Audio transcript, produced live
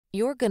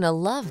You're gonna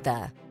love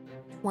the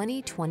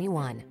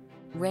 2021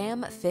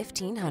 Ram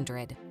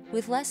 1500.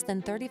 With less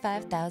than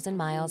 35,000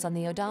 miles on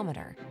the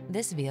odometer,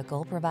 this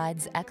vehicle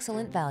provides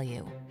excellent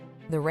value.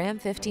 The Ram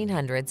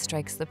 1500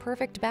 strikes the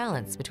perfect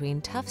balance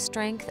between tough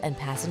strength and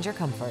passenger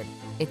comfort.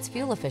 Its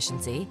fuel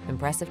efficiency,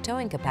 impressive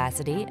towing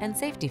capacity, and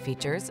safety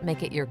features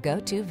make it your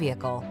go-to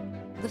vehicle.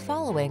 The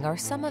following are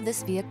some of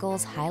this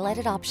vehicle's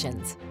highlighted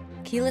options: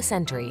 keyless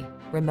entry,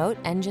 remote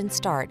engine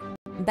start,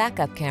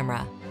 backup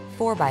camera,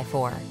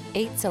 4x4,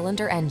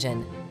 8-cylinder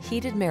engine,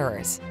 heated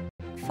mirrors,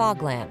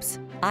 fog lamps,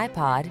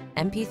 iPod,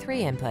 MP3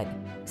 input,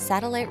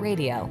 satellite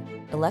radio,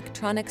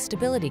 electronic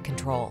stability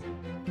control.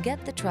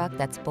 Get the truck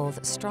that's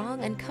both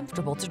strong and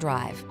comfortable to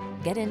drive.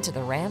 Get into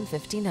the Ram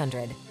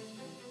 1500.